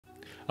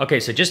Okay,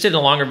 so just did a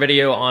longer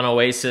video on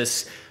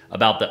Oasis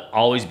about the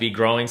always be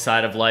growing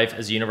side of life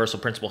as a universal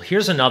principle.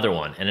 Here's another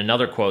one and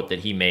another quote that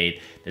he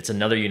made that's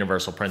another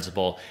universal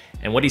principle.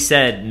 And what he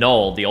said,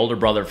 Noel, the older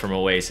brother from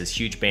Oasis,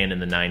 huge band in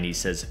the 90s,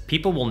 says,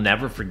 people will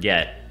never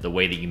forget the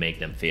way that you make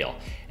them feel.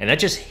 And that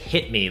just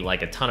hit me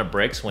like a ton of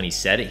bricks when he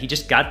said it. He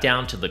just got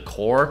down to the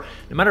core.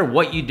 No matter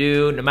what you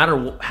do, no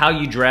matter how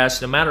you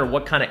dress, no matter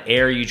what kind of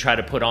air you try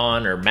to put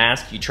on or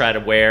mask you try to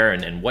wear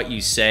and what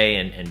you say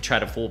and try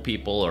to fool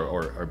people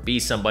or be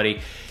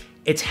somebody,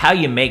 it's how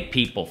you make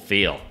people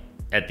feel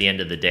at the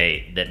end of the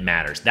day that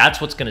matters.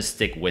 That's what's gonna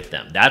stick with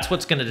them. That's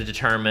what's gonna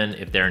determine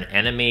if they're an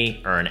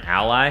enemy or an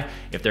ally,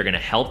 if they're gonna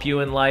help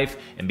you in life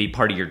and be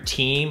part of your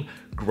team,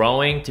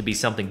 growing to be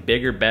something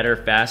bigger, better,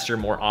 faster,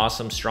 more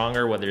awesome,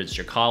 stronger, whether it's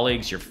your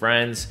colleagues, your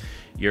friends,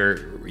 your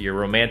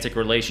romantic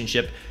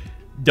relationship.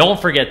 Don't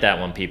forget that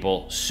one,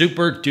 people.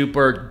 Super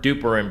duper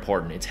duper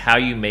important. It's how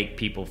you make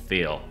people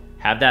feel.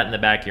 Have that in the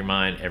back of your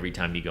mind every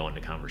time you go into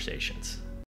conversations.